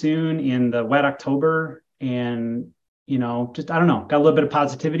monsoon in the wet October, and just, I don't know, got a little bit of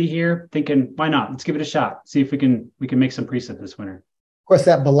positivity here, thinking, why not? Let's give it a shot. See if we can make some precip this winter. Of course,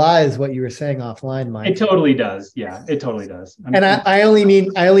 that belies what you were saying offline, Mike. It totally does. Yeah, it totally does. I only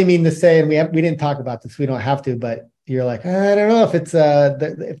mean to say, and we didn't talk about this, we don't have to, but you're like, I don't know if it's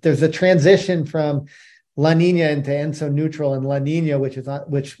if there's a transition from La Nina into ENSO neutral and La Nina, which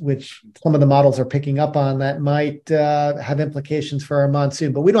some of the models are picking up on, that might have implications for our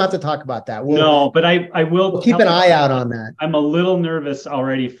monsoon. But we don't have to talk about that. But I will keep an eye out on that. I'm a little nervous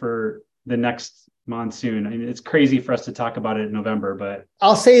already for the next monsoon. I mean, it's crazy for us to talk about it in November, but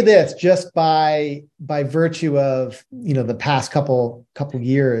I'll say this, just by virtue of the past couple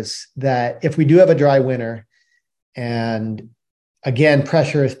years, that if we do have a dry winter, and again,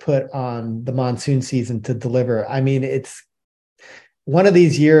 pressure is put on the monsoon season to deliver. I mean, it's one of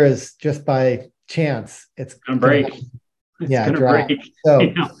these years, just by chance, it's going to break. Dry. Break. So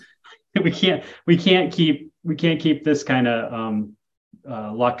we can't keep this kind of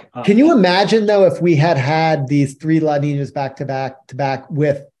luck up. Can you imagine, though, if we had these three La Ninas back to back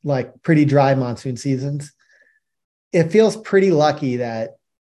with like pretty dry monsoon seasons? It feels pretty lucky that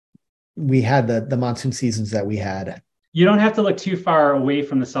we had the monsoon seasons that we had. You don't have to look too far away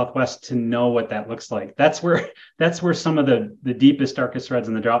from the Southwest to know what that looks like. That's where some of the deepest, darkest reds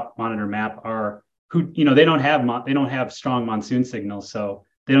in the drought monitor map are. They don't have strong monsoon signals, so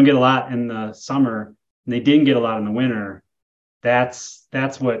they don't get a lot in the summer, and they didn't get a lot in the winter. That's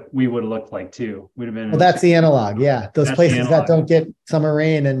what we would have looked like too. We'd have been. Well, that's the analog, yeah. Those places that don't get summer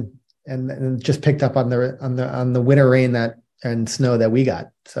rain and just picked up on the winter rain and snow that we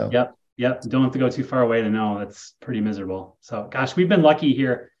got. So Yep. Don't have to go too far away to know. It's pretty miserable. So, gosh, we've been lucky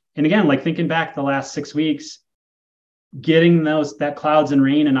here. And again, like thinking back the last 6 weeks, getting that clouds and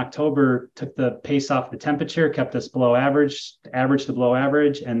rain in October took the pace off the temperature, kept us below average to below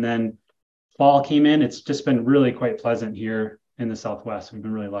average. And then fall came in, it's just been really quite pleasant here in the Southwest. We've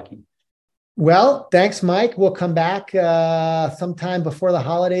been really lucky. Well, thanks, Mike. We'll come back sometime before the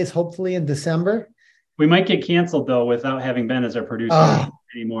holidays, hopefully in December. We might get canceled though without having Ben as our producer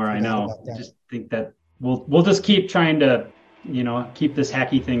anymore. I know. I just think that we'll just keep trying to, keep this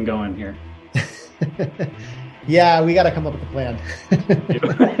hacky thing going here. Yeah, we got to come up with a plan.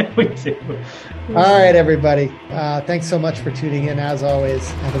 We do. All right, everybody. Thanks so much for tuning in. As always,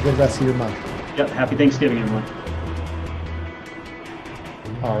 have a good rest of your month. Yep. Happy Thanksgiving, everyone.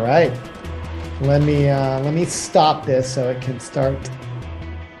 All right. Let me stop this so it can start.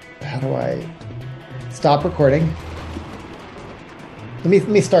 How do I stop recording? Let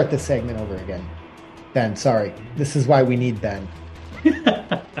me start this segment over again. Ben, sorry. This is why we need Ben.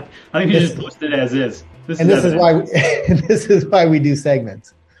 I think you just post it as is. This is why we do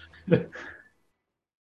segments.